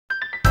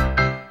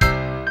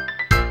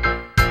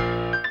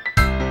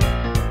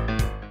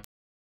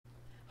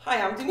Hi,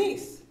 I'm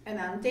Denise.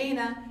 And I'm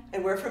Dana.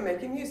 And we're from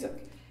Makin Music.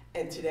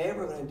 And today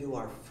we're going to do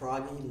our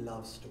froggy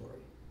love story.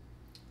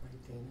 Ready,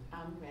 Dana?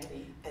 I'm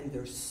ready. And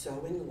they're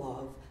so in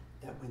love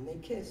that when they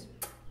kiss,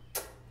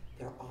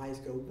 their eyes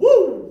go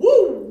woo,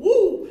 woo,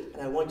 woo.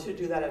 And I want you to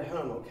do that at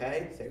home,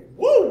 okay? Say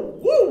woo,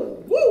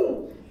 woo,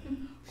 woo.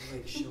 All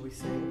right, shall we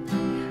sing?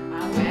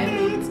 I'm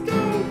ready. Let's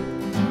go.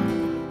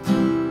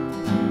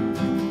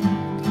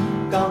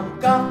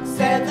 Gonk, gonk,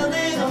 said the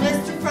little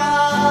Mr.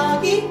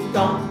 Froggy.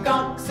 Gonk,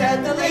 gonk,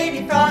 said the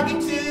lady froggy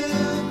too.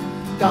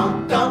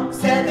 Gonk, gonk,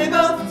 said they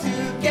both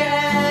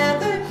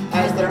together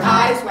as their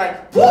eyes went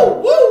woo,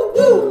 woo,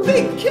 woo.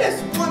 Big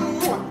kiss, one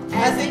more,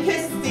 as they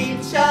kissed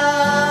each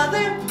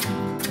other,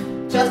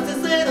 just as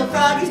little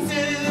froggies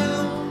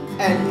do.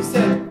 And he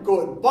said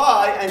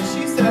goodbye, and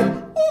she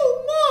said,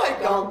 oh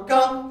my, gonk,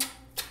 gonk,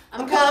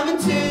 I'm coming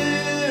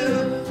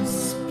too.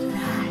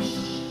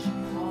 Splash.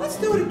 Let's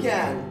do it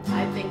again.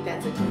 I think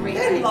that's a great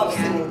idea. They love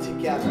singing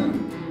together.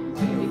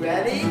 Are you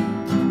ready?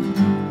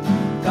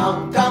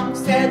 Gonk, gonk,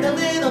 said the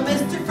little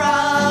Mr.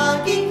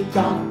 Froggy.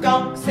 Gonk,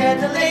 gonk,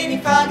 said the lady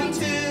froggy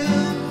too.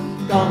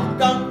 Gonk,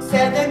 gonk,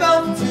 said they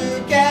both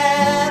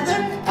together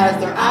as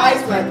their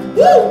eyes went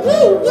woo,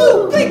 woo,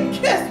 woo. Big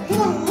kiss,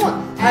 mwah,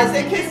 mwah, as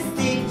they kissed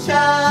each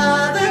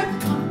other,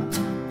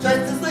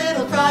 just as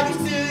little froggies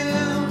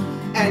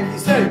do. And he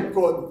said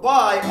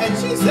goodbye, and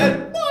she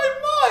said bye,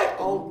 bye.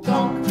 Oh,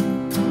 gonk,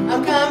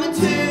 I'm coming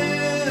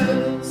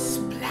too.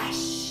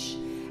 Splash.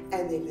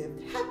 And they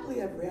lived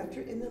happily ever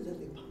after in the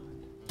lily pond.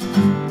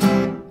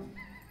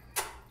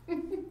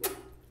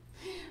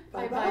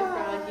 Bye-bye.